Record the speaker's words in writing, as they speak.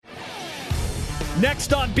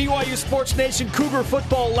Next on BYU Sports Nation, Cougar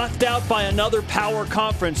football left out by another power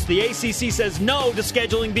conference. The ACC says no to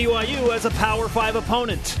scheduling BYU as a Power 5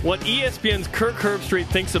 opponent. What ESPN's Kirk Herbstreit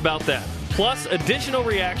thinks about that. Plus, additional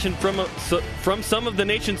reaction from some of the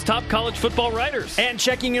nation's top college football writers. And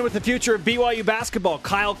checking in with the future of BYU basketball,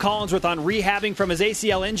 Kyle Collinsworth on rehabbing from his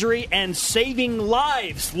ACL injury and saving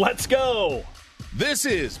lives. Let's go. This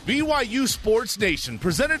is BYU Sports Nation,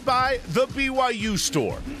 presented by The BYU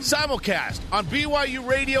Store. Simulcast on BYU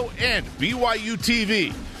Radio and BYU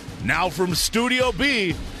TV. Now from Studio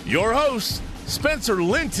B, your hosts, Spencer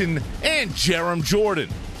Linton and Jerem Jordan.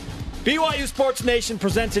 BYU Sports Nation,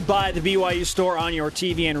 presented by The BYU Store on your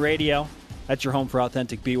TV and radio. That's your home for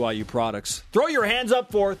authentic BYU products. Throw your hands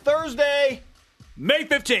up for Thursday, May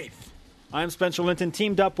 15th. I'm Spencer Linton,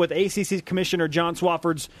 teamed up with ACC Commissioner John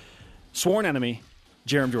Swofford's sworn enemy,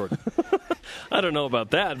 Jerem Jordan. I don't know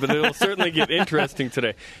about that, but it'll certainly get interesting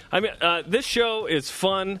today. I mean, this show is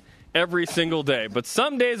fun every single day, but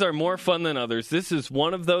some days are more fun than others. This is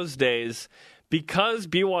one of those days because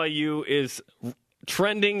BYU is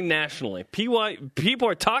trending nationally. People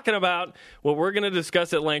are talking about what we're going to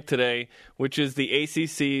discuss at length today, which is the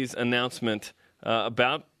ACC's announcement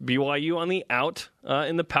about BYU on the out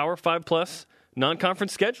in the Power 5 Plus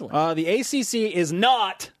non-conference scheduling. The ACC is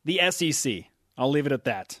not the SEC. I'll leave it at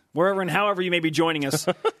that. Wherever and however you may be joining us,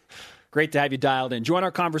 great to have you dialed in. Join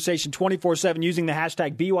our conversation 24/7 using the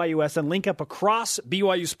hashtag BYUSN. Link up across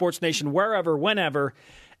BYU Sports Nation, wherever, whenever.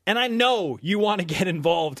 And I know you want to get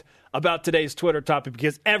involved about today's Twitter topic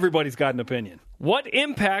because everybody's got an opinion. What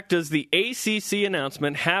impact does the ACC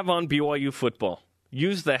announcement have on BYU football?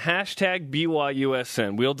 Use the hashtag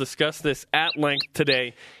BYUSN. We'll discuss this at length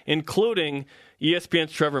today, including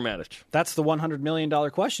ESPN's Trevor Maddich. That's the $100 million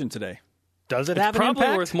question today. Does it have an impact?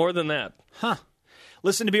 Probably worth more than that. Huh.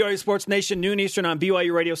 Listen to BYU Sports Nation, noon Eastern on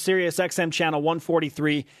BYU Radio, Sirius XM Channel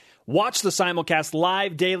 143. Watch the simulcast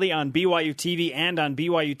live daily on BYU TV and on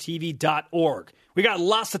BYUtv.org. We got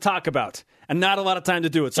lots to talk about and not a lot of time to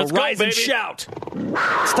do it. So rise and shout.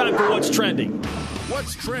 It's time for What's Trending.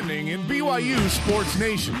 What's trending in BYU Sports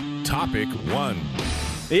Nation? Topic 1.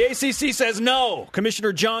 The ACC says no.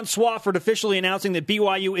 Commissioner John Swofford officially announcing that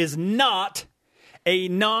BYU is not a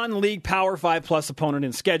non-league Power 5 Plus opponent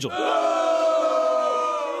in schedule.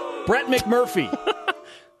 Brett McMurphy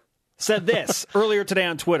said this earlier today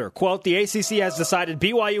on Twitter. Quote, the ACC has decided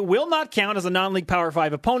BYU will not count as a non-league Power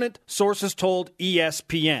 5 opponent, sources told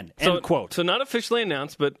ESPN. End quote. So not officially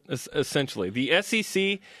announced, but essentially. The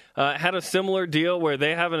SEC had a similar deal where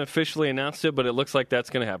they haven't officially announced it, but it looks like that's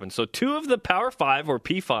going to happen. So two of the Power 5 or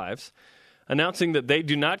P5s announcing that they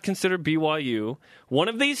do not consider BYU one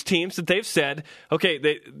of these teams that they've said, okay,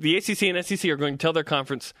 the ACC and SEC are going to tell their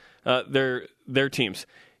conference, their teams,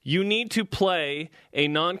 you need to play a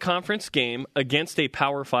non-conference game against a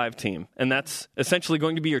Power 5 team, and that's essentially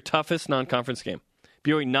going to be your toughest non-conference game.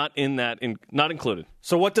 BYU not included.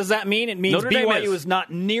 So what does that mean? It means BYU is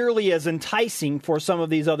not nearly as enticing for some of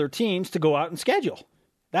these other teams to go out and schedule.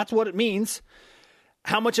 That's what it means.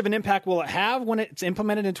 How much of an impact will it have when it's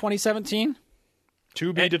implemented in 2017?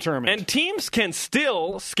 To be determined. And teams can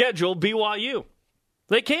still schedule BYU.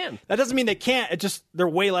 They can. That doesn't mean they can't. It's just they're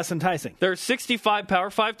way less enticing. There are 65 Power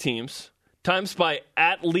 5 teams, times by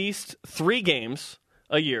at least 3 games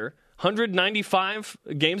a year, 195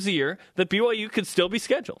 games a year, that BYU could still be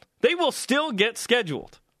scheduled. They will still get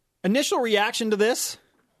scheduled. Initial reaction to this?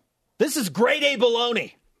 This is grade A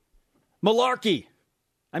baloney. Malarkey.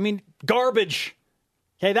 I mean, garbage.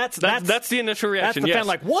 Okay, that's the initial reaction. That's the fan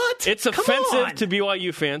like, what? It's offensive to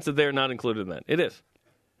BYU fans that they're not included in that. It is.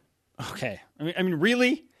 Okay. I mean,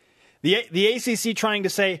 really? The ACC trying to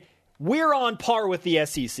say, we're on par with the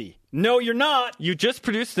SEC. No, you're not. You just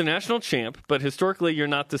produced the national champ, but historically you're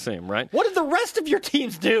not the same, right? What did the rest of your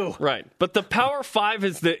teams do? Right. But the Power 5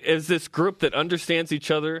 is this group that understands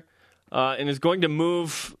each other and is going to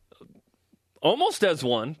move almost as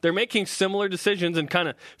one. They're making similar decisions and kind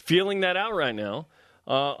of feeling that out right now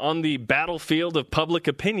on the battlefield of public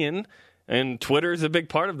opinion, and Twitter is a big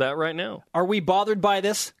part of that right now. Are we bothered by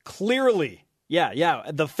this? Clearly. Yeah.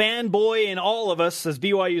 The fanboy in all of us as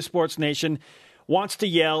BYU Sports Nation wants to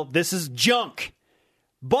yell, this is junk.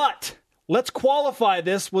 But let's qualify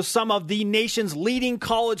this with some of the nation's leading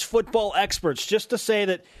college football experts, just to say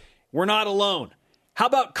that we're not alone. How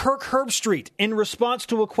about Kirk Herbstreit in response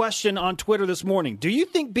to a question on Twitter this morning? Do you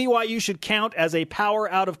think BYU should count as a power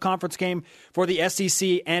out-of-conference game for the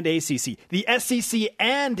SEC and ACC? The SEC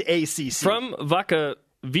and ACC. From Vaka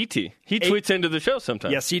Viti. He tweets into the show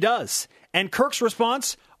sometimes. Yes, he does. And Kirk's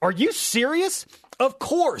response, are you serious? Of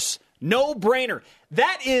course. No brainer.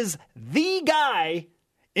 That is the guy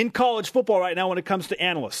in college football right now when it comes to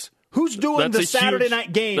analysts. Who's doing the Saturday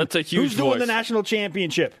night game? That's a huge Who's doing voice. the national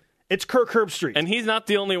championship? It's Kirk Herbstreit. And he's not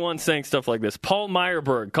the only one saying stuff like this. Paul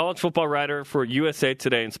Meyerberg, college football writer for USA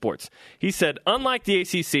Today in Sports. He said, unlike the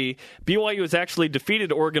ACC, BYU has actually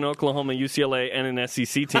defeated Oregon, Oklahoma, UCLA, and an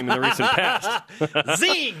SEC team in the recent past.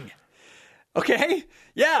 Zing! Okay?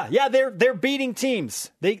 Yeah, they're beating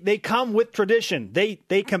teams. They come with tradition.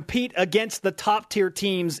 They compete against the top-tier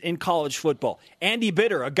teams in college football. Andy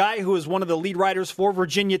Bitter, a guy who is one of the lead writers for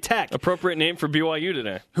Virginia Tech. Appropriate name for BYU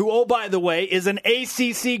today. Who, oh, by the way, is an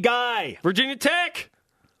ACC guy. Virginia Tech!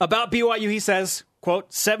 About BYU, he says, quote,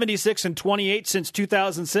 76-28 since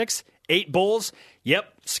 2006, 8 bowls.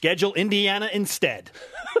 Yep, schedule Indiana instead.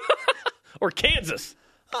 Or Kansas.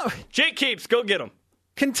 Jake Keeps, go get him.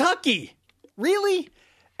 Kentucky. Really?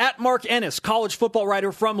 At Mark Ennis, college football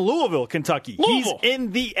writer from Louisville, Kentucky. Louisville. He's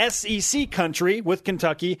in the SEC country with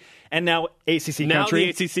Kentucky and now ACC Now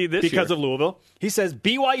country. the ACC this because year. of Louisville. He says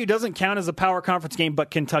BYU doesn't count as a power conference game,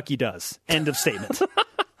 but Kentucky does. End of statement.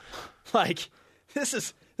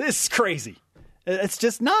 This is crazy. It's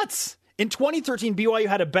just nuts. In 2013, BYU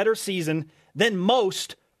had a better season than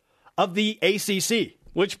most of the ACC.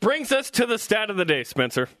 Which brings us to the stat of the day,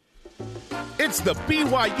 Spencer. It's the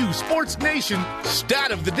BYU Sports Nation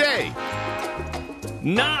stat of the day.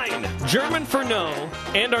 9, German for no,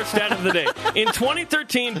 and our stat of the day. In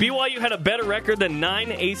 2013, BYU had a better record than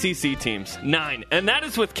 9 ACC teams. 9. And that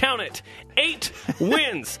is with, count it, 8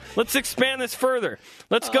 wins. Let's expand this further.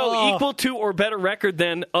 Let's go equal to or better record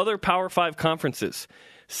than other Power 5 conferences.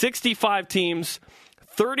 65 teams,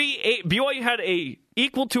 38. BYU had a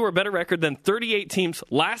equal to or better record than 38 teams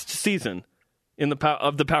last season in the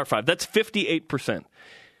of the Power 5. That's 58%.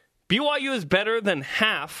 BYU is better than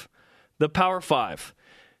half the Power 5.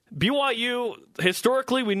 BYU,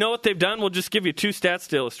 historically, we know what they've done. We'll just give you 2 stats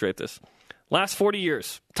to illustrate this. Last 40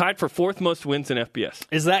 years, tied for 4th most wins in FBS.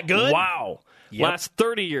 Is that good? Wow. Yep. Last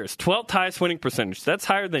 30 years, 12th highest winning percentage. That's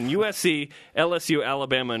higher than USC, LSU,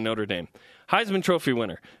 Alabama, and Notre Dame. Heisman Trophy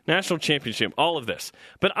winner, national championship, all of this.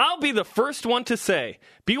 But I'll be the first one to say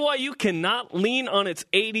BYU cannot lean on its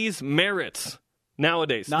 80s merits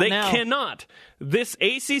nowadays. Not now. Cannot. This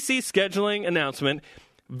ACC scheduling announcement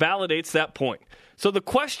validates that point. So the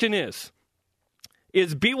question is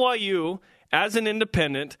BYU, as an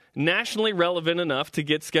independent, nationally relevant enough to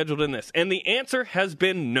get scheduled in this? And the answer has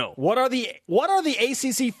been no. What are the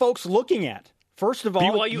ACC folks looking at? First of all,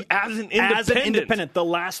 BYU as an independent. The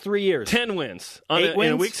last 3 years. 10 wins. On 8 wins?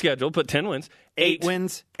 in a week schedule, but 10 wins. 8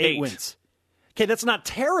 wins. 8 wins. Okay, that's not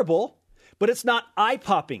terrible, but it's not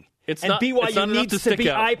eye-popping. BYU needs to be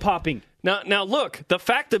eye-popping. Now, look, the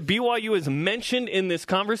fact that BYU is mentioned in this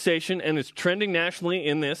conversation and is trending nationally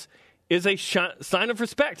in this is a sign of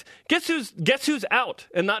respect. Guess who's out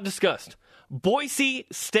and not discussed? Boise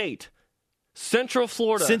State, Central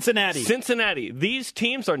Florida, Cincinnati. These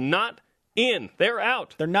teams are not in. They're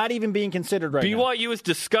out. They're not even being considered right now. BYU is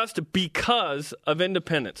discussed because of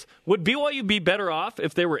independence. Would BYU be better off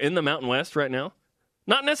if they were in the Mountain West right now?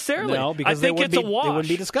 Not necessarily. No, because I think it's a wash. They wouldn't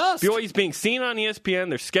be discussed. BYU's being seen on ESPN.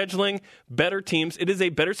 They're scheduling better teams. It is a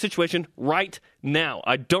better situation right now.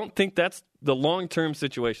 I don't think that's the long-term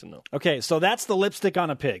situation, though. Okay, so that's the lipstick on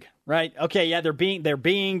a pig, right? Okay, yeah, they're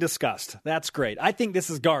being discussed. That's great. I think this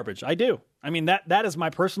is garbage. I do. I mean, that is my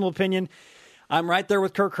personal opinion. I'm right there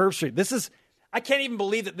with Kirk Herbstreit. I can't even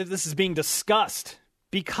believe that this is being discussed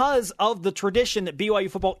because of the tradition that BYU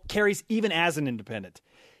football carries even as an independent.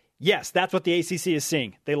 Yes, that's what the ACC is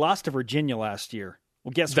seeing. They lost to Virginia last year.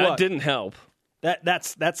 Well, guess what? That didn't help.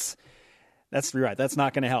 That's right. That's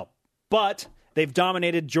not going to help. But they've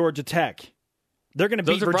dominated Georgia Tech. They're going to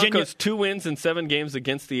beat Virginia. Broncos 2 wins in 7 games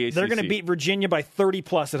against the ACC. They're going to beat Virginia by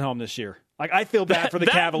 30+ at home this year. I feel bad for the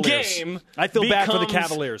Cavaliers. I feel bad for the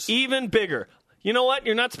Cavaliers. Even bigger. You know what?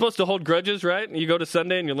 You're not supposed to hold grudges, right? You go to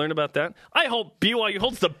Sunday and you learn about that. I hope BYU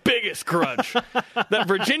holds the biggest grudge. That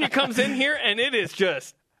Virginia comes in here and it is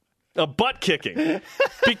just a butt kicking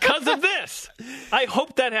because of this. I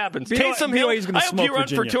hope that happens. Taysom Hill, I hope you run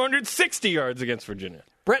for 260 yards against Virginia.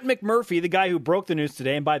 Brett McMurphy, the guy who broke the news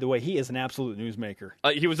today, and by the way, he is an absolute newsmaker.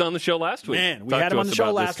 He was on the show last week. Man, we had him on the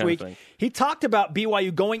show last week. He talked about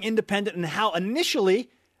BYU going independent and how initially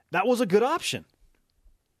that was a good option.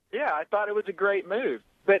 Yeah, I thought it was a great move.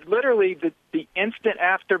 But literally the instant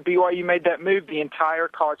after BYU made that move, the entire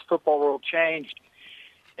college football world changed.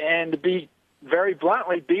 And to be very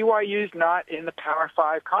bluntly, BYU's not in the Power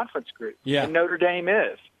 5 conference group. Yeah. And Notre Dame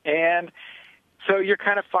is. And so you're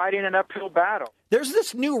kind of fighting an uphill battle. There's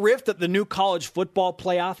this new rift that the new college football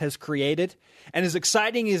playoff has created. And as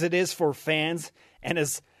exciting as it is for fans and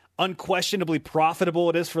as unquestionably profitable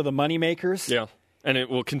it is for the moneymakers, And it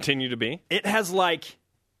will continue to be. It has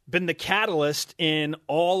been the catalyst in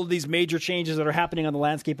all of these major changes that are happening on the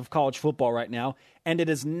landscape of college football right now, and it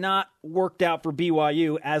has not worked out for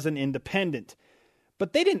BYU as an independent.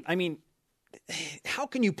 But they didn't, how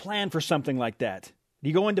can you plan for something like that?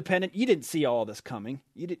 You go independent, you didn't see all of this coming.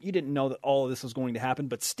 You didn't know that all of this was going to happen,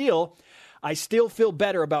 but still, I still feel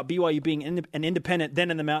better about BYU being an independent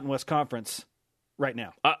than in the Mountain West Conference right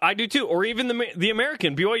now. I do too. Or even the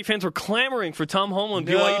American. BYU fans were clamoring for Tom Holmoe and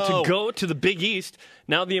BYU to go to the Big East.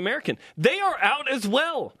 Now the American. They are out as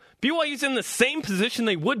well. BYU's in the same position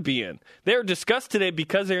they would be in. They are discussed today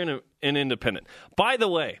because they're an independent. By the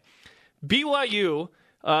way, BYU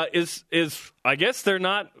is I guess they're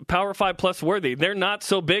not Power 5 plus worthy. They're not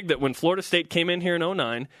so big that when Florida State came in here in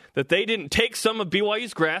 2009 that they didn't take some of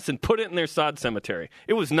BYU's grass and put it in their sod cemetery.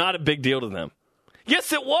 It was not a big deal to them.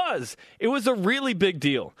 Yes, it was. It was a really big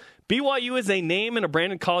deal. BYU is a name and a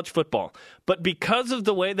brand in college football. But because of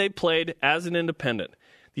the way they played as an independent,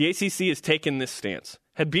 the ACC has taken this stance.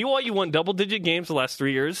 Had BYU won double-digit games the last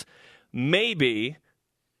 3 years, maybe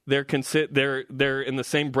they're in the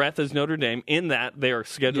same breath as Notre Dame in that they are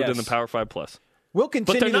scheduled in the Power 5 plus. We'll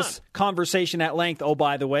continue this conversation at length,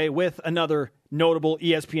 by the way, with another notable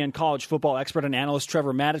ESPN college football expert and analyst.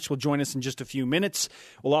 Trevor Matich will join us in just a few minutes.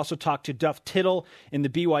 We'll also talk to Duff Tittle in the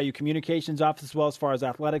BYU Communications Office as well as far as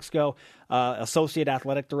athletics go, Associate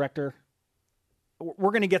Athletic Director.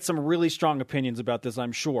 We're going to get some really strong opinions about this,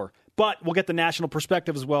 I'm sure. But we'll get the national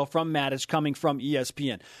perspective as well from Matich coming from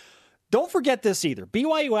ESPN. Don't forget this either.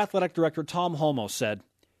 BYU Athletic Director Tom Holmoe said,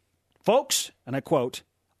 "Folks," and I quote,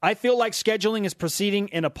 "I feel like scheduling is proceeding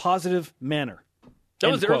in a positive manner."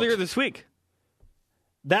 That was earlier this week.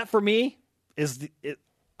 That, for me, is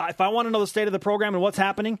if I want to know the state of the program and what's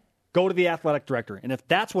happening, go to the athletic director. And if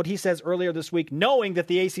that's what he says earlier this week, knowing that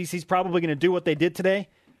the ACC is probably going to do what they did today,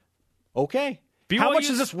 okay. How much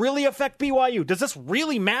does this really affect BYU? Does this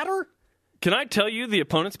really matter? Can I tell you the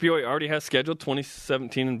opponents BYU already has scheduled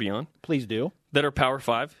 2017 and beyond? Please do. That are Power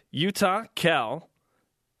 5. Utah, Cal,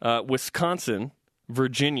 Wisconsin,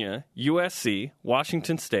 Virginia, USC,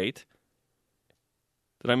 Washington State.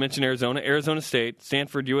 Did I mention Arizona? Arizona State,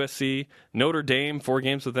 Stanford, USC, Notre Dame, 4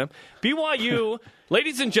 games with them. BYU,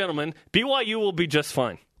 ladies and gentlemen, BYU will be just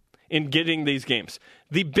fine in getting these games.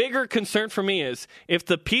 The bigger concern for me is if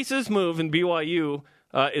the pieces move and BYU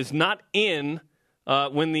is not in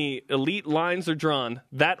when the elite lines are drawn,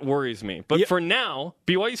 that worries me. But for now,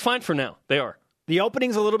 BYU's fine for now. They are. The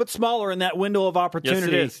opening's a little bit smaller in that window of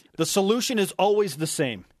opportunity. Yes, it is. The solution is always the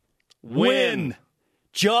same. Win.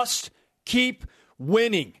 Just keep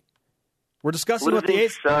winning. We're discussing what the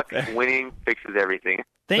Losing sucks. Winning fixes everything.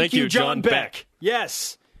 Thank you, John Beck.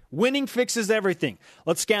 Yes. Winning fixes everything.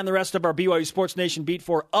 Let's scan the rest of our BYU Sports Nation beat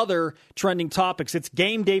for other trending topics. It's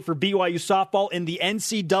game day for BYU softball in the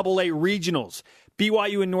NCAA Regionals.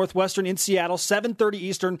 BYU and Northwestern in Seattle, 7:30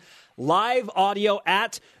 Eastern. Live audio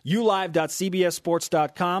at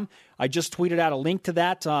ulive.cbssports.com. I just tweeted out a link to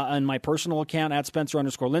that on my personal account at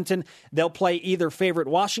Spencer_Linton. They'll play either favorite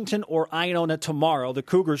Washington or Iona tomorrow. The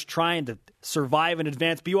Cougars trying to survive and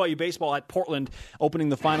advance. BYU baseball at Portland, opening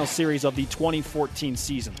the final series of the 2014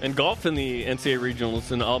 season. And golf in the NCAA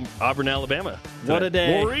Regionals in Auburn, Alabama. What a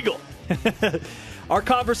day. War Eagle. Our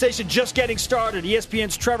conversation just getting started.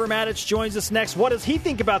 ESPN's Trevor Matich joins us next. What does he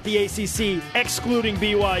think about the ACC excluding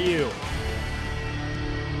BYU?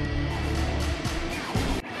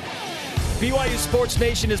 BYU Sports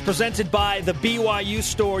Nation is presented by the BYU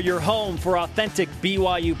Store, your home for authentic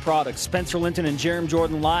BYU products. Spencer Linton and Jerem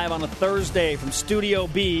Jordan live on a Thursday from Studio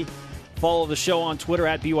B. Follow the show on Twitter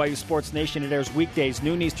at BYU Sports Nation. It airs weekdays,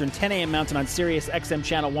 noon Eastern, 10 a.m. Mountain on Sirius XM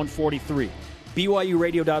Channel 143.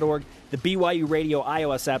 BYURadio.org, the BYU Radio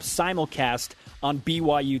iOS app, simulcast on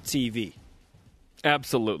BYU TV.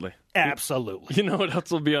 Absolutely. Absolutely. You know what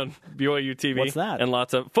else will be on BYU TV? What's that? And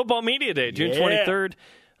lots of Football Media Day, June 23rd.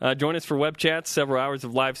 Join us for web chats, several hours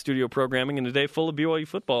of live studio programming, and a day full of BYU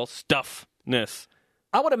football stuffness.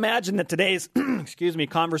 I would imagine that today's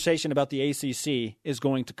conversation about the ACC is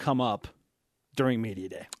going to come up during Media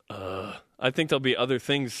Day. I think there'll be other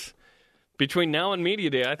things between now and Media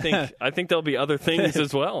Day. I think there'll be other things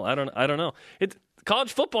as well. I don't know.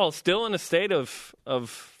 College football is still in a state of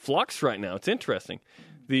flux right now. It's interesting.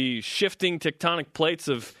 The shifting tectonic plates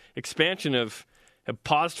of expansion have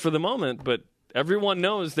paused for the moment, but everyone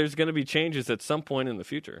knows there's going to be changes at some point in the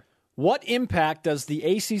future. What impact does the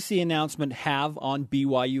ACC announcement have on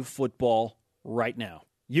BYU football right now?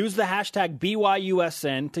 Use the hashtag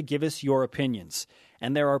BYUSN to give us your opinions.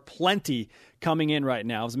 And there are plenty coming in right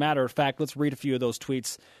now. As a matter of fact, let's read a few of those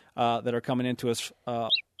tweets that are coming into us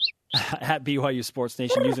at BYU Sports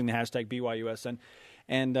Nation using the hashtag BYUSN.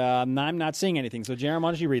 And I'm not seeing anything. So, Jeremy,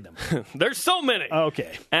 why don't you read them? There's so many.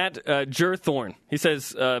 Okay. At Jer Thorne, he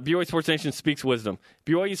says, BYU Sports Nation speaks wisdom.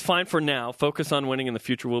 BYU's fine for now. Focus on winning in the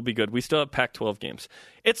future will be good. We still have Pac-12 games.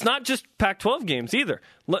 It's not just Pac-12 games either.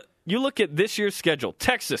 You look at this year's schedule.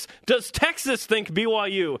 Texas. Does Texas think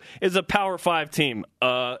BYU is a Power 5 team?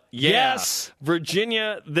 Yeah. Yes.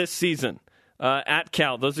 Virginia this season. At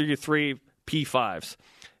Cal. Those are your 3 P5s.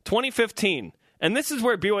 2015. And this is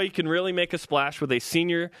where BYU can really make a splash with a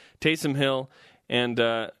senior Taysom Hill and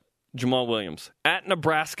Jamal Williams. At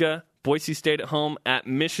Nebraska, Boise State at home, at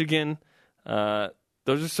Michigan. Those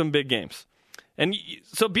are some big games. And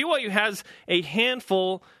so BYU has a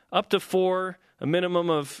handful, up to 4, a minimum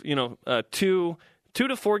of 2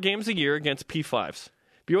 to 4 games a year against P5s.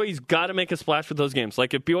 BYU's got to make a splash with those games.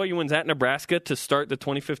 Like if BYU wins at Nebraska to start the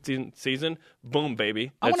 2015 season, boom,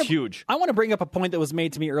 baby. That's huge. I want to bring up a point that was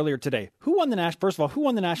made to me earlier today. First of all, who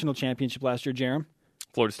won the national championship last year, Jerem?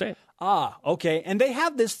 Florida State. Ah, okay. And they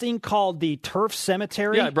have this thing called the Turf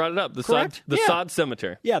Cemetery. Yeah, I brought it up. The Sod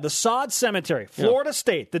Cemetery. Yeah, the Sod Cemetery. Florida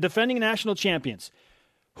State, the defending national champions.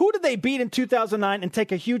 Who did they beat in 2009 and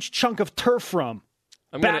take a huge chunk of turf from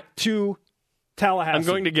to Tallahassee? I'm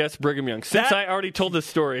going to guess Brigham Young, since I already told this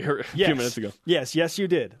story a few minutes ago. Yes, you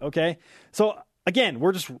did. Okay. So, again,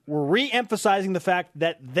 we're re-emphasizing the fact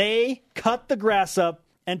that they cut the grass up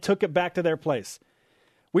and took it back to their place.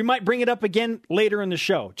 We might bring it up again later in the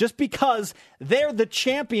show, just because they're the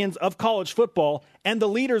champions of college football and the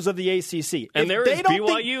leaders of the ACC. And there is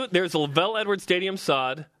BYU, there's Lavelle Edwards Stadium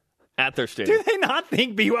sod at their stadium. Do they not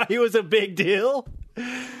think BYU is a big deal?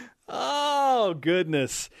 Oh,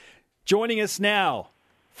 goodness. Joining us now,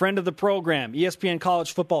 friend of the program, ESPN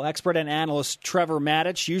college football expert and analyst Trevor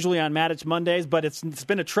Matich, usually on Matich Mondays, but it's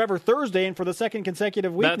been a Trevor Thursday, and for the second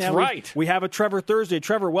consecutive week That's right. We have a Trevor Thursday.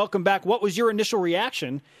 Trevor, welcome back. What was your initial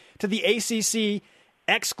reaction to the ACC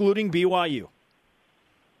excluding BYU?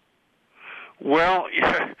 Well,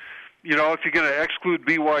 if you're going to exclude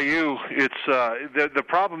BYU, it's the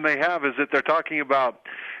problem they have is that they're talking about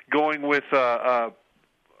going with a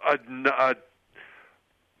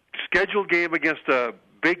scheduled game against a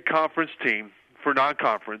big conference team for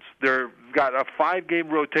non-conference. They've got a 5-game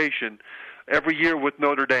rotation every year with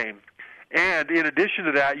Notre Dame. And in addition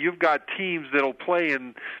to that, you've got teams that'll play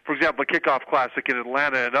in, for example, the Kickoff Classic in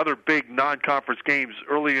Atlanta and other big non-conference games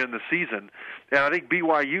early in the season. And I think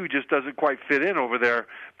BYU just doesn't quite fit in over there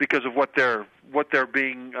because of what they're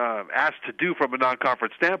being asked to do from a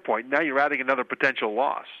non-conference standpoint. Now you're adding another potential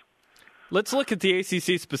loss. Let's look at the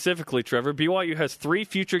ACC specifically, Trevor. BYU has 3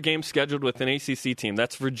 future games scheduled with an ACC team.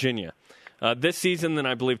 That's Virginia. This season, then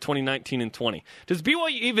I believe 2019 and 20. Does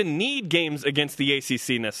BYU even need games against the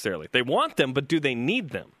ACC necessarily? They want them, but do they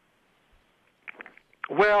need them?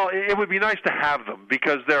 Well, it would be nice to have them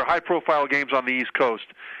because they're high-profile games on the East Coast,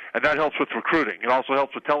 and that helps with recruiting. It also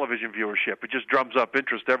helps with television viewership. It just drums up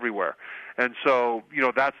interest everywhere. And so,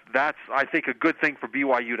 that's I think, a good thing for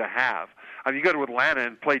BYU to have. I mean, you go to Atlanta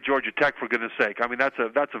and play Georgia Tech, for goodness sake. I mean, that's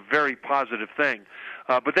a very positive thing.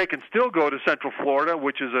 But they can still go to Central Florida,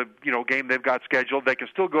 which is a game they've got scheduled. They can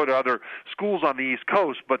still go to other schools on the East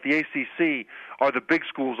Coast, but the ACC are the big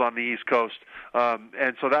schools on the East Coast,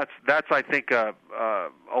 and so that's I think a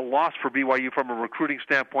loss for BYU from a recruiting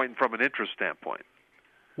standpoint and from an interest standpoint.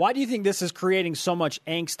 Why do you think this is creating so much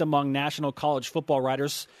angst among national college football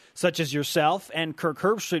writers such as yourself and Kirk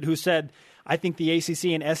Herbstreit, who said, I think the ACC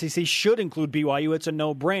and SEC should include BYU. It's a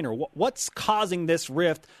no-brainer. What's causing this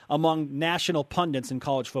rift among national pundits in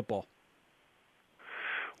college football?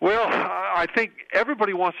 Well, I think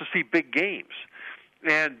everybody wants to see big games,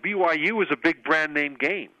 and BYU is a big brand-name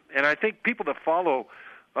game. And I think people that follow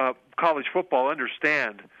college football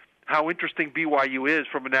understand how interesting BYU is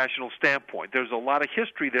from a national standpoint. There's a lot of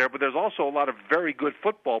history there, but there's also a lot of very good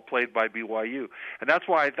football played by BYU. And that's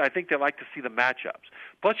why I think they like to see the matchups.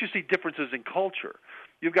 Plus, you see differences in culture.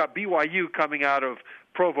 You've got BYU coming out of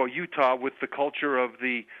Provo, Utah, with the culture of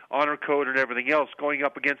the honor code and everything else, going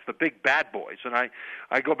up against the big bad boys. And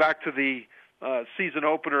I go back to the season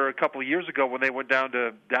opener a couple of years ago when they went down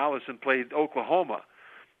to Dallas and played Oklahoma.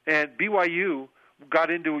 And BYU got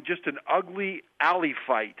into just an ugly alley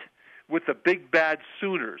fight with the big bad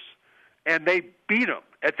Sooners, and they beat them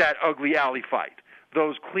at that ugly alley fight.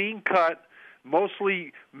 Those clean-cut,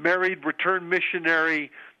 mostly married, return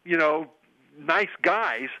missionary, nice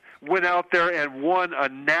guys went out there and won a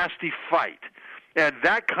nasty fight. And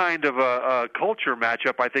that kind of a culture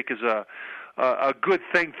matchup, I think, is a good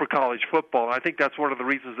thing for college football. And I think that's one of the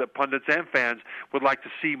reasons that pundits and fans would like to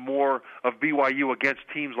see more of BYU against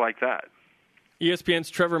teams like that. ESPN's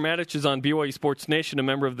Trevor Matich is on BYU Sports Nation, a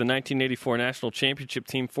member of the 1984 National Championship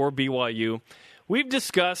team for BYU. We've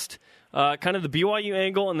discussed kind of the BYU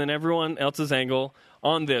angle and then everyone else's angle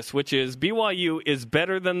on this, which is BYU is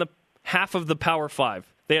better than the half of the Power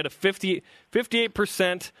 5. They had a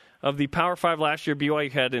 58% of the Power 5 last year.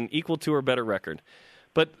 BYU had an equal to or better record.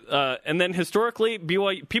 But and then historically,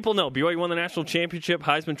 BYU, people know BYU won the national championship,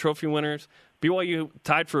 Heisman Trophy winners. BYU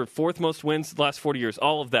tied for fourth most wins the last 40 years.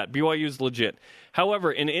 All of that. BYU is legit.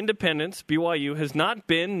 However, in independence, BYU has not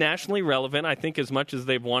been nationally relevant, I think, as much as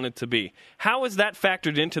they've wanted to be. How is that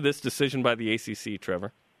factored into this decision by the ACC,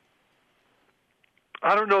 Trevor?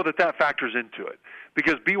 I don't know that factors into it,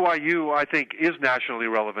 because BYU, I think, is nationally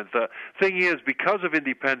relevant. The thing is, because of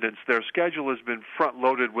independence, their schedule has been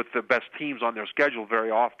front-loaded with the best teams on their schedule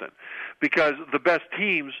very often, because the best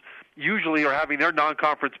teams usually are having their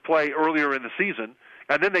non-conference play earlier in the season,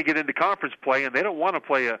 and then they get into conference play, and they don't want to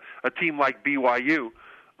play a team like BYU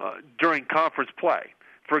during conference play.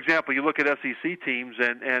 For example, you look at SEC teams,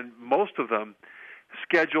 and most of them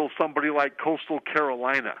schedule somebody like Coastal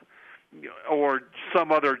Carolina or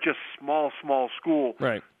some other just small school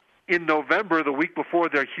right in November, the week before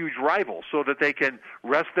their huge rival, so that they can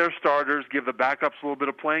rest their starters, give the backups a little bit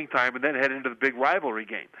of playing time, and then head into the big rivalry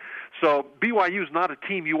game. So BYU is not a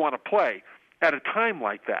team you want to play at a time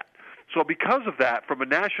like that. So because of that, from a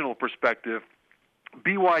national perspective,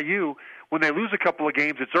 BYU, when they lose a couple of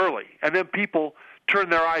games, it's early, and then people turn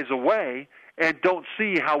their eyes away and don't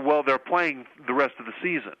see how well they're playing the rest of the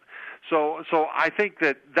season. So I think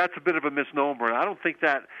that's a bit of a misnomer, and I don't think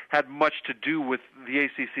that had much to do with the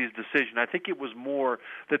ACC's decision. I think it was more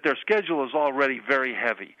that their schedule is already very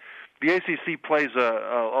heavy. The ACC plays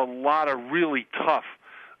a lot of really tough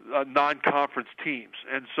non-conference teams,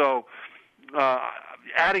 and so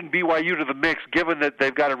adding BYU to the mix, given that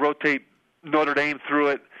they've got to rotate Notre Dame through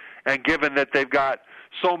it, and given that they've got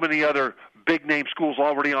so many other big-name schools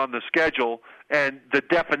already on the schedule, and the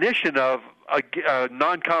definition of a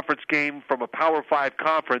non-conference game from a Power 5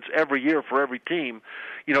 conference every year for every team,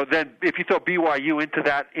 then if you throw BYU into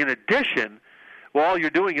that in addition, well, all you're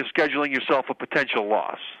doing is scheduling yourself a potential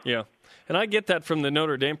loss. Yeah. And I get that from the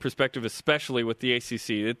Notre Dame perspective, especially with the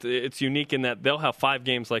ACC. It's unique in that they'll have 5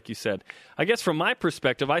 games, like you said. I guess from my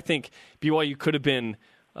perspective, I think BYU could have been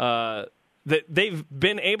that they've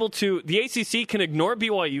been able to – the ACC can ignore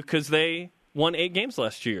BYU because they won 8 games the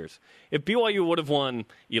last 2 years. If BYU would have won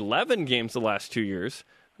 11 games the last 2 years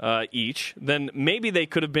each, then maybe they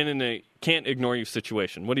could have been in a can't-ignore-you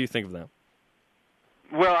situation. What do you think of that?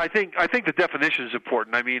 Well, I think the definition is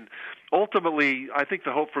important. I mean, ultimately, I think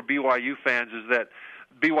the hope for BYU fans is that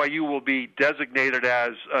BYU will be designated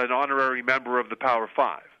as an honorary member of the Power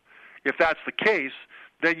 5. If that's the case,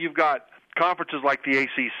 then you've got conferences like the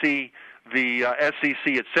ACC, the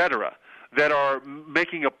SEC, et cetera, that are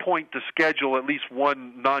making a point to schedule at least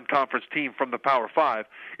one non-conference team from the Power 5.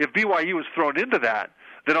 If BYU is thrown into that,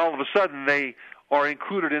 then all of a sudden they are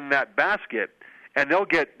included in that basket, and they'll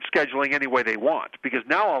get scheduling any way they want, because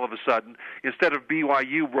now all of a sudden, instead of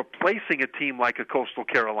BYU replacing a team like a Coastal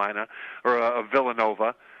Carolina or a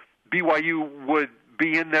Villanova, BYU would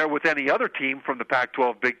be in there with any other team from the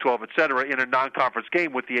Pac-12, Big 12, et cetera, in a non-conference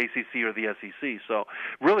game with the ACC or the SEC. So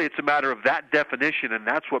really it's a matter of that definition, and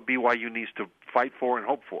that's what BYU needs to fight for and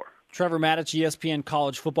hope for. Trevor Matich, ESPN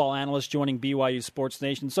college football analyst, joining BYU Sports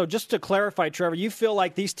Nation. So just to clarify, Trevor, you feel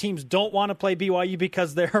like these teams don't want to play BYU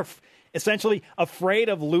because they're essentially afraid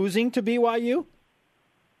of losing to BYU?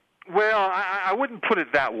 Well, I wouldn't put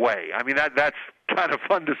it that way. I mean, that's kind of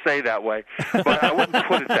fun to say that way, but I wouldn't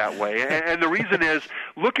put it that way. And the reason is,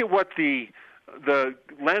 look at what the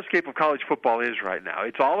landscape of college football is right now.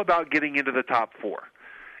 It's all about getting into the top 4.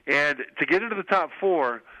 And to get into the top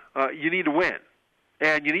 4, you need to win.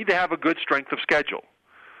 And you need to have a good strength of schedule.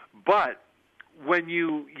 But when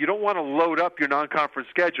you don't want to load up your non-conference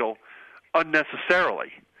schedule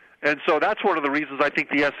unnecessarily. And so that's one of the reasons I think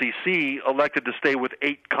the SEC elected to stay with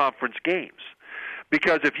 8 conference games.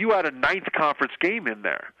 Because if you had a 9th conference game in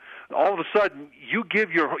there, all of a sudden you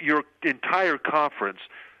give your entire conference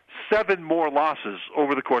 7 more losses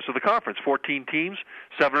over the course of the conference. 14 teams,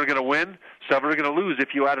 7 are going to win, 7 are going to lose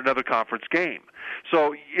if you add another conference game.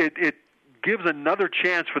 So it gives another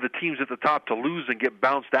chance for the teams at the top to lose and get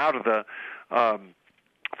bounced out of the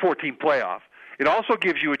 14 playoff. It also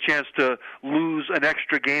gives you a chance to lose an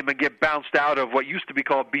extra game and get bounced out of what used to be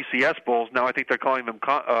called BCS Bowls. Now I think they're calling them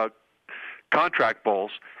contract bowls.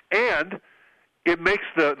 And it makes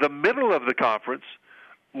the middle of the conference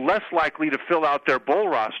less likely to fill out their bowl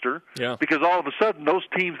roster because all of a sudden those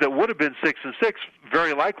teams that would have been 6-6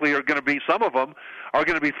 very likely are going to be, some of them are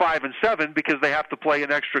going to be 5-7 because they have to play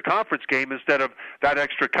an extra conference game instead of that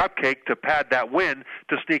extra cupcake to pad that win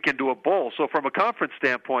to sneak into a bowl. So from a conference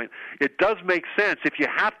standpoint, it does make sense if you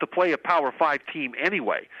have to play a Power 5 team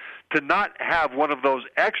anyway to not have one of those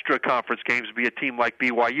extra conference games be a team like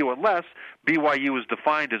BYU unless BYU is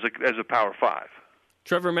defined as a Power 5.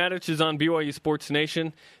 Trevor Matich is on BYU Sports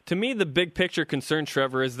Nation. To me, the big picture concern,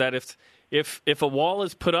 Trevor, is that if a wall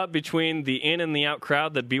is put up between the in and the out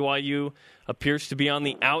crowd, that BYU appears to be on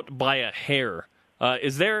the out by a hair.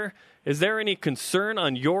 Is there any concern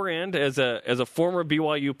on your end as a former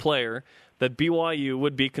BYU player that BYU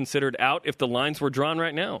would be considered out if the lines were drawn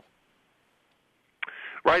right now?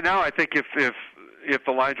 Right now, I think if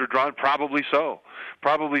the lines are drawn, probably so.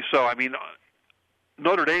 Probably so. I mean,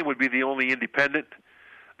 Notre Dame would be the only independent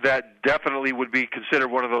that definitely would be considered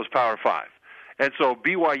one of those Power 5. And so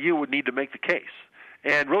BYU would need to make the case.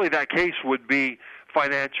 And really that case would be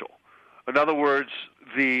financial. In other words,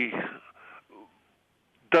 does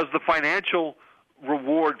the financial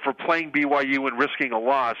reward for playing BYU and risking a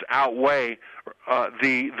loss outweigh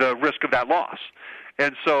the risk of that loss?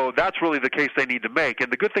 And so that's really the case they need to make.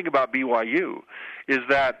 And the good thing about BYU is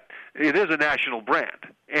that it is a national brand.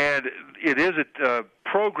 And it is a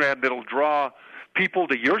program that will draw people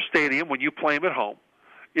to your stadium when you play them at home.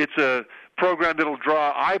 It's a program that will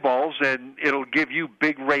draw eyeballs, and it'll give you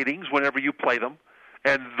big ratings whenever you play them.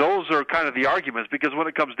 And those are kind of the arguments, because when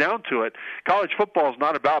it comes down to it, college football is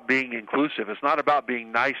not about being inclusive. It's not about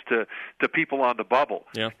being nice to people on the bubble.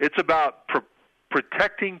 Yeah. It's about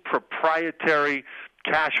protecting proprietary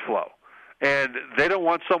cash flow. And they don't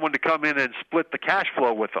want someone to come in and split the cash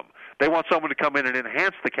flow with them. They want someone to come in and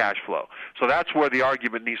enhance the cash flow. So that's where the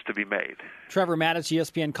argument needs to be made. Trevor Matich,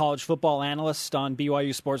 ESPN college football analyst on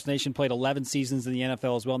BYU Sports Nation, played 11 seasons in the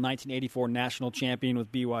NFL as well, 1984 national champion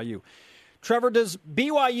with BYU. Trevor, is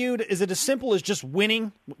it as simple as just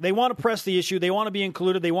winning? They want to press the issue. They want to be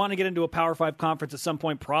included. They want to get into a Power 5 conference at some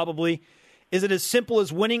point, probably. Is it as simple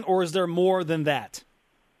as winning, or is there more than that?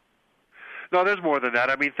 No, there's more than that.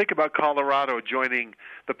 I mean, think about Colorado joining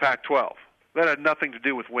the Pac-12. That had nothing to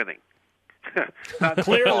do with winning.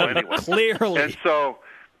 Clearly. Anyway. Clearly. And so,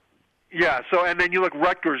 and then you look,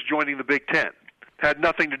 Rutgers joining the Big Ten. Had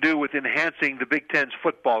nothing to do with enhancing the Big Ten's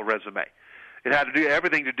football resume. It had to do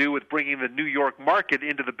everything to do with bringing the New York market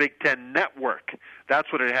into the Big Ten network.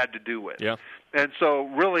 That's what it had to do with. Yeah. And so,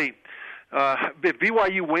 really, if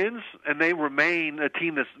BYU wins and they remain a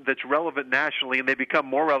team that's relevant nationally, and they become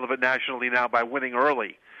more relevant nationally now by winning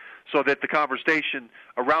early, so that the conversation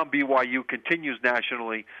around BYU continues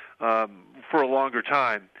nationally for a longer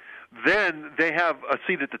time, then they have a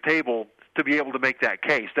seat at the table to be able to make that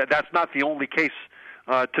case. That's not the only case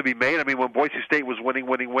to be made. I mean, when Boise State was winning,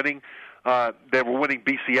 they were winning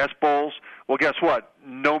BCS bowls. Well, guess what?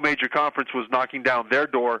 No major conference was knocking down their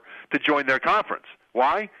door to join their conference.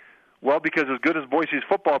 Why? Well, because as good as Boise's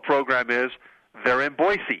football program is, they're in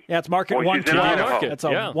Boise. Yeah, it's market Boise's 112. That's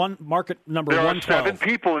one market number there 112. There are 7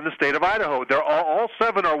 people in the state of Idaho. They're all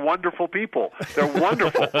 7 are wonderful people. They're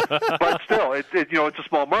wonderful, but still, it's a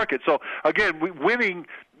small market. So again, winning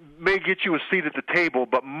may get you a seat at the table,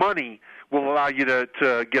 but money will allow you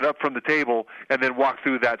to get up from the table and then walk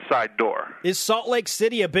through that side door. Is Salt Lake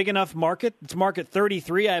City a big enough market? It's market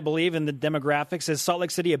 33, I believe, in the demographics. Is Salt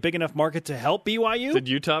Lake City a big enough market to help BYU? Did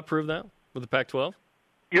Utah prove that with the Pac-12?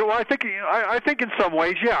 I think in some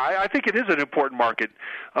ways, yeah. I think it is an important market,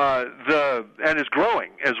 and is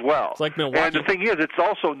growing as well. It's like Milwaukee. And the thing is, it's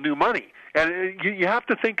also new money. And you have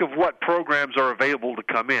to think of what programs are available to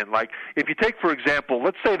come in. Like, if you take, for example,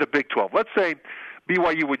 let's say the Big 12. Let's say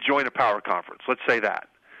BYU would join a power conference. Let's say that.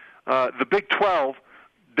 The Big 12,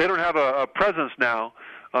 they don't have a presence now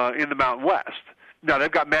in the Mountain West. Now, they've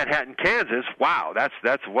got Manhattan, Kansas. Wow,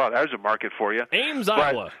 there's a market for you. Ames,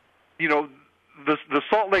 Iowa. But, the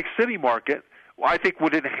Salt Lake City market, I think,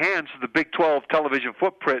 would enhance the Big 12 television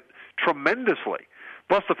footprint tremendously.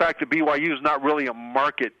 Plus the fact that BYU is not really a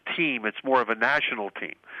market team; it's more of a national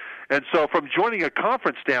team. And so, from joining a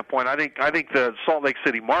conference standpoint, I think the Salt Lake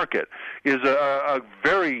City market is a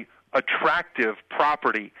very attractive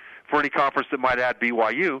property for any conference that might add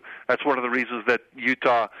BYU. That's one of the reasons that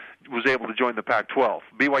Utah was able to join the Pac-12.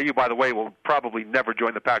 BYU, by the way, will probably never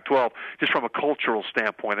join the Pac-12 just from a cultural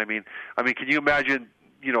standpoint. I mean, can you imagine,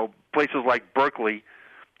 places like Berkeley,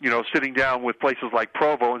 sitting down with places like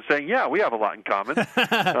Provo and saying, "Yeah, we have a lot in common."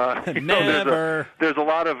 Never. There's a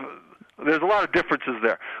lot of differences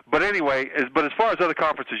there. But anyway, as far as other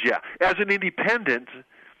conferences, yeah. As an independent,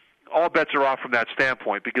 all bets are off from that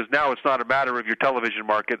standpoint, because now it's not a matter of your television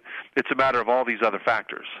market. It's a matter of all these other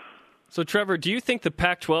factors. So, Trevor, do you think the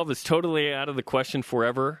Pac-12 is totally out of the question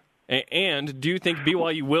forever? And do you think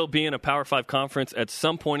BYU will be in a Power 5 conference at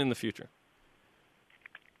some point in the future?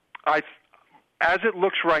 As it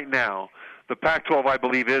looks right now, the Pac-12, I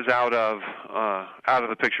believe, is out of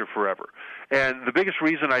the picture forever. And the biggest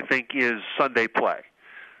reason, I think, is Sunday play.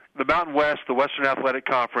 The Mountain West, the Western Athletic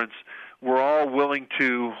Conference, were all willing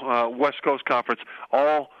to, West Coast Conference,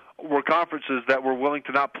 all were conferences that were willing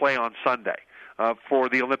to not play on Sunday for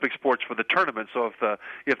the Olympic sports, for the tournament. So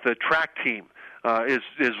if the track team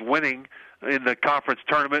is winning in the conference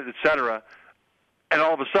tournament, et cetera, and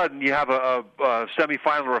all of a sudden you have a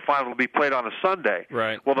semifinal or a final to be played on a Sunday.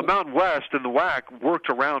 Right. Well, the Mountain West and the WAC worked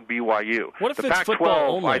around BYU. What if the it's Pac-12,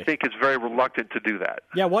 football only? I think, is very reluctant to do that.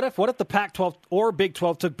 Yeah, what if the Pac-12 or Big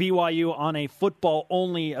 12 took BYU on a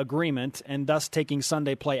football-only agreement and thus taking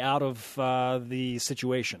Sunday play out of the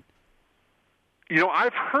situation? You know,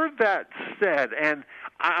 I've heard that said, and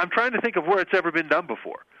I'm trying to think of where it's ever been done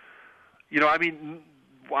before. You know, I mean,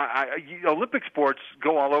 Olympic sports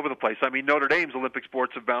go all over the place. I mean, Notre Dame's Olympic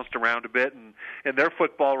sports have bounced around a bit, and their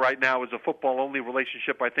football right now is a football-only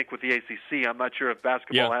relationship, I think, with the ACC. I'm not sure if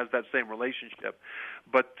basketball has that same relationship.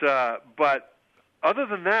 But other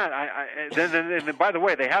than that, and by the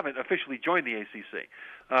way, they haven't officially joined the ACC.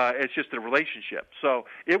 It's just a relationship. So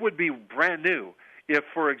it would be brand new if,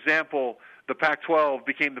 for example, the Pac-12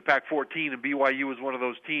 became the Pac-14 and BYU was one of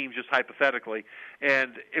those teams, just hypothetically,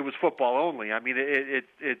 and it was football only. I mean, it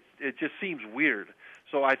just seems weird.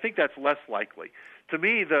 So I think that's less likely. To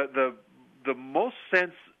me, the most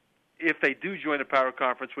sense, if they do join a power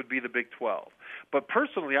conference, would be the Big 12. But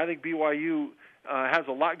personally, I think BYU has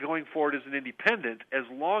a lot going for it as an independent, as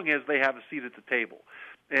long as they have a seat at the table.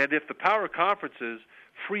 And if the power conferences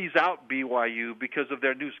freeze out BYU because of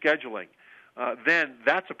their new scheduling, then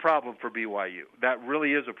that's a problem for BYU. That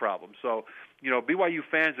really is a problem. So, you know, BYU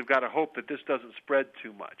fans have got to hope that this doesn't spread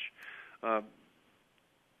too much.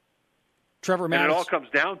 Trevor Mattis. And it all comes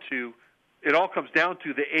down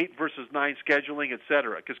to the 8 versus 9 scheduling, et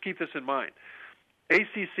cetera. Because keep this in mind,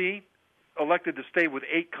 ACC elected to stay with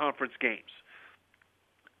 8 conference games.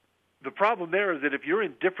 The problem there is that if you're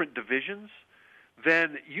in different divisions,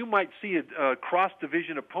 then you might see a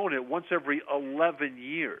cross-division opponent once every 11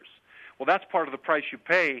 years. Well, that's part of the price you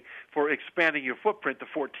pay for expanding your footprint to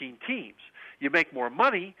 14 teams. You make more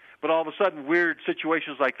money, but all of a sudden weird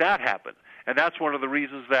situations like that happen. And that's one of the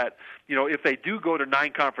reasons that, you know, if they do go to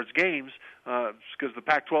 9 conference games, because the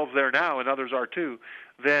Pac-12's there now and others are too,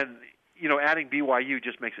 then, you know, adding BYU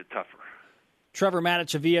just makes it tougher. Trevor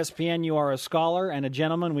Matich of ESPN, you are a scholar and a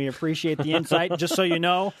gentleman. We appreciate the insight. Just so you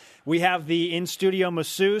know, we have the in-studio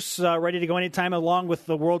masseuse ready to go anytime, along with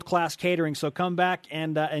the world-class catering. So come back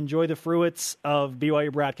and enjoy the fruits of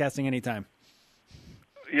BYU broadcasting anytime.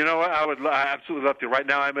 You know what? I absolutely love to. Right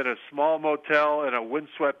now I'm in a small motel in a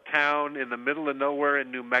windswept town in the middle of nowhere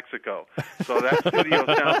in New Mexico. So that studio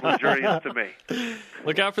sounds luxurious to me.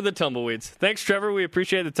 Look out for the tumbleweeds. Thanks, Trevor. We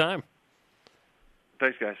appreciate the time.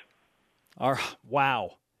 Thanks, guys.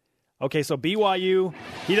 Wow. Okay, so BYU,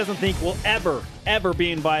 he doesn't think will ever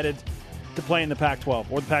be invited to play in the Pac-12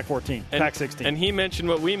 or the Pac-14, Pac-16. And he mentioned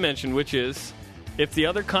what we mentioned, which is if the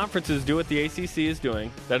other conferences do what the ACC is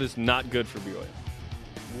doing, that is not good for BYU.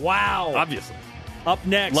 Wow. Obviously. Up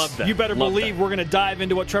next, Love that. You better Love believe that. we're going to dive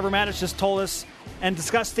into what Trevor Matich just told us and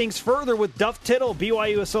discuss things further with Duff Tittle,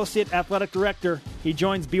 BYU Associate Athletic Director. He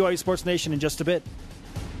joins BYU Sports Nation in just a bit.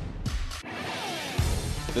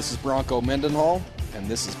 This is Bronco Mendenhall, and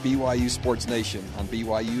this is BYU Sports Nation on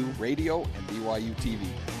BYU Radio and BYU TV.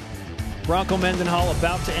 Bronco Mendenhall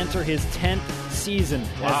about to enter his 10th season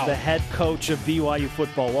as the head coach of BYU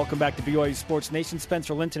football. Welcome back to BYU Sports Nation.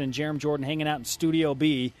 Spencer Linton and Jerem Jordan hanging out in Studio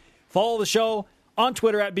B. Follow the show on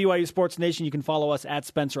Twitter at BYU Sports Nation. You can follow us at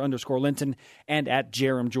Spencer_Linton and at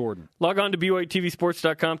Jerem Jordan. Log on to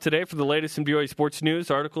BYUTVSports.com today for the latest in BYU sports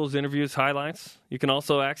news, articles, interviews, highlights. You can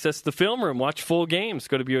also access the film room, watch full games.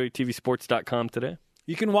 Go to BYUTVSports.com today.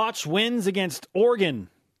 You can watch wins against Oregon,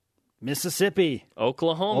 Mississippi,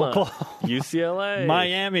 Oklahoma. UCLA.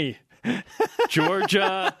 Miami,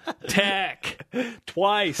 Georgia Tech.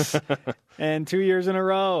 twice, and 2 years in a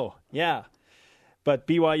row. Yeah. But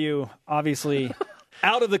BYU, obviously,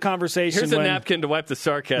 out of the conversation. Here's a napkin to wipe the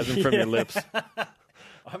sarcasm from your lips.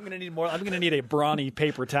 I'm going to need more. I'm going to need a brawny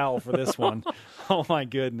paper towel for this one. Oh, my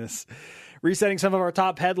goodness. Resetting some of our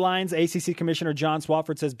top headlines, ACC Commissioner John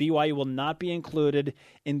Swofford says BYU will not be included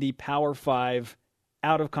in the Power 5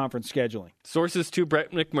 out-of-conference scheduling. Sources to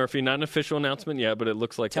Brett McMurphy, not an official announcement yet, but it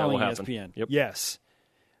looks like Telling that will happen. ESPN. Yep. Yes.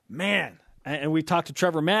 Man, And we talked to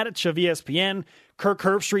Trevor Maddich of ESPN. Kirk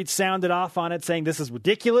Herbstreit sounded off on it, saying this is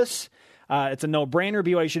ridiculous. It's a no-brainer.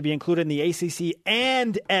 BYU should be included in the ACC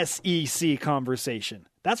and SEC conversation.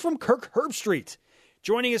 That's from Kirk Herbstreit.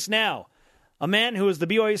 Joining us now, a man who is the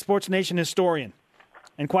BYU Sports Nation historian,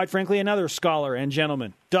 and quite frankly, another scholar and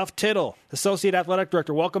gentleman, Duff Tittle, Associate Athletic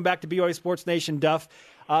Director. Welcome back to BYU Sports Nation, Duff.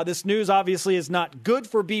 This news obviously is not good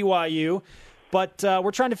for BYU, but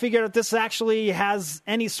we're trying to figure out if this actually has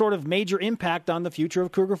any sort of major impact on the future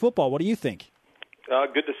of Cougar football. What do you think?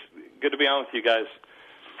 Good to be on with you guys.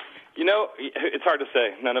 You know, it's hard to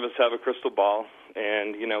say. None of us have a crystal ball,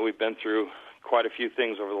 and, you know, we've been through quite a few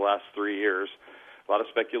things over the last 3 years. A lot of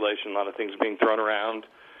speculation, a lot of things being thrown around,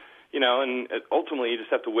 you know, and ultimately you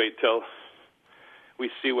just have to wait till we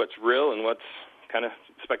see what's real and what's kind of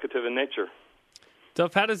speculative in nature.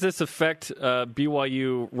 Duff, how does this affect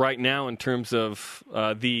BYU right now in terms of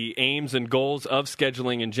the aims and goals of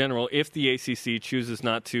scheduling in general if the ACC chooses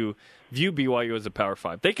not to view BYU as a Power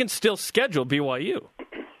 5? They can still schedule BYU.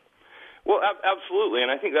 Well, absolutely,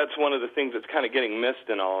 and I think that's one of the things that's kind of getting missed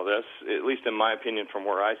in all of this, at least in my opinion from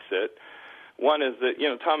where I sit. One is that, you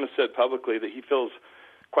know, Tom has said publicly that he feels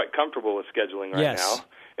quite comfortable with scheduling right now.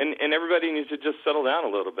 And everybody needs to just settle down a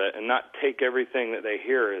little bit and not take everything that they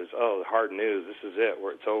hear as, oh, hard news, this is it,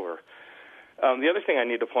 where it's over. The other thing I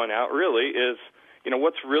need to point out really is, you know,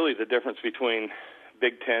 what's really the difference between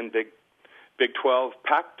Big 10, Big 12,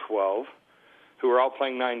 Pac-12, who are all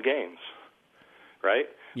playing 9 games, right?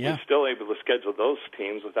 Yeah. We're still able to schedule those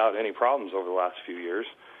teams without any problems over the last few years.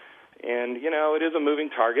 And, you know, it is a moving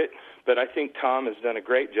target, but I think Tom has done a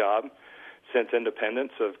great job since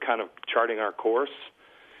independence of kind of charting our course,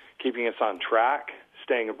 keeping us on track,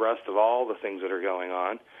 staying abreast of all the things that are going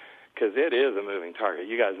on, because it is a moving target.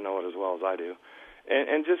 You guys know it as well as I do.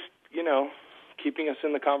 And just, you know, keeping us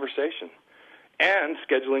in the conversation and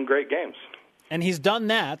scheduling great games. And he's done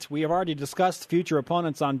that. We have already discussed future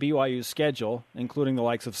opponents on BYU's schedule, including the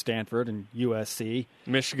likes of Stanford and USC.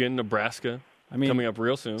 Michigan, Nebraska, coming up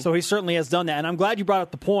real soon. So he certainly has done that. And I'm glad you brought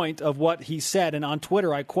up the point of what he said. And on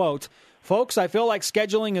Twitter, I quote, "Folks, I feel like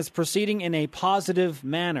scheduling is proceeding in a positive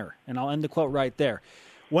manner." And I'll end the quote right there.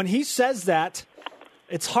 When he says that,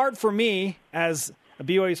 it's hard for me as a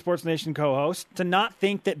BYU Sports Nation co-host to not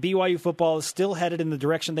think that BYU football is still headed in the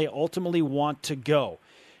direction they ultimately want to go.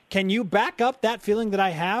 Can you back up that feeling that I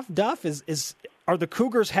have, Duff? Are the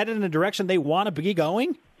Cougars headed in a direction they want to be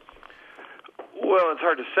going? Well, it's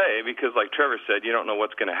hard to say because, like Trevor said, you don't know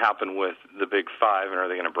what's going to happen with the Big Five, and are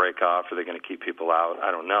they going to break off? Are they going to keep people out?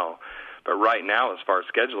 I don't know. But right now, as far as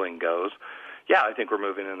scheduling goes, yeah, I think we're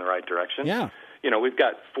moving in the right direction. Yeah. You know, we've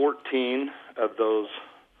got 14 of those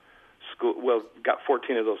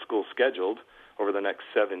schools scheduled over the next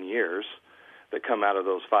 7 years that come out of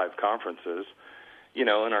those 5 conferences. You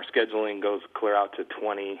know, and our scheduling goes clear out to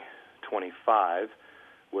 2025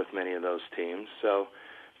 with many of those teams. So,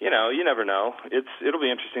 you know, you never know. It'll be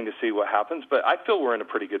interesting to see what happens, but I feel we're in a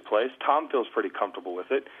pretty good place. Tom feels pretty comfortable with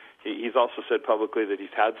it. He's also said publicly that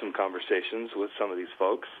he's had some conversations with some of these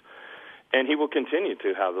folks, and he will continue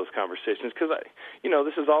to have those conversations because,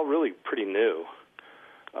 this is all really pretty new.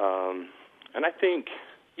 And I think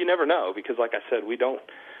you never know because, like I said, we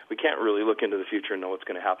can't really look into the future and know what's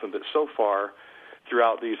going to happen. But so far,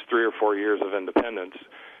 throughout these 3 or 4 years of independence,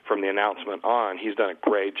 from the announcement on, he's done a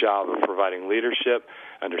great job of providing leadership,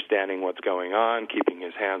 understanding what's going on, keeping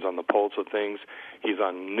his hands on the pulse of things. He's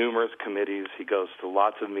on numerous committees. He goes to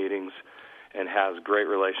lots of meetings and has great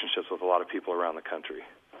relationships with a lot of people around the country.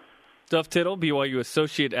 Duff Tittle, BYU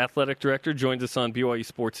Associate Athletic Director, joins us on BYU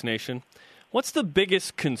Sports Nation. What's the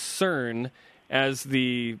biggest concern as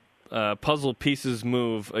the puzzle pieces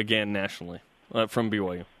move again nationally from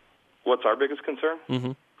BYU? What's our biggest concern?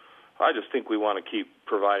 Mm-hmm. I just think we want to keep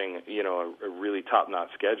providing, a really top-notch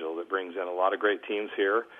schedule that brings in a lot of great teams here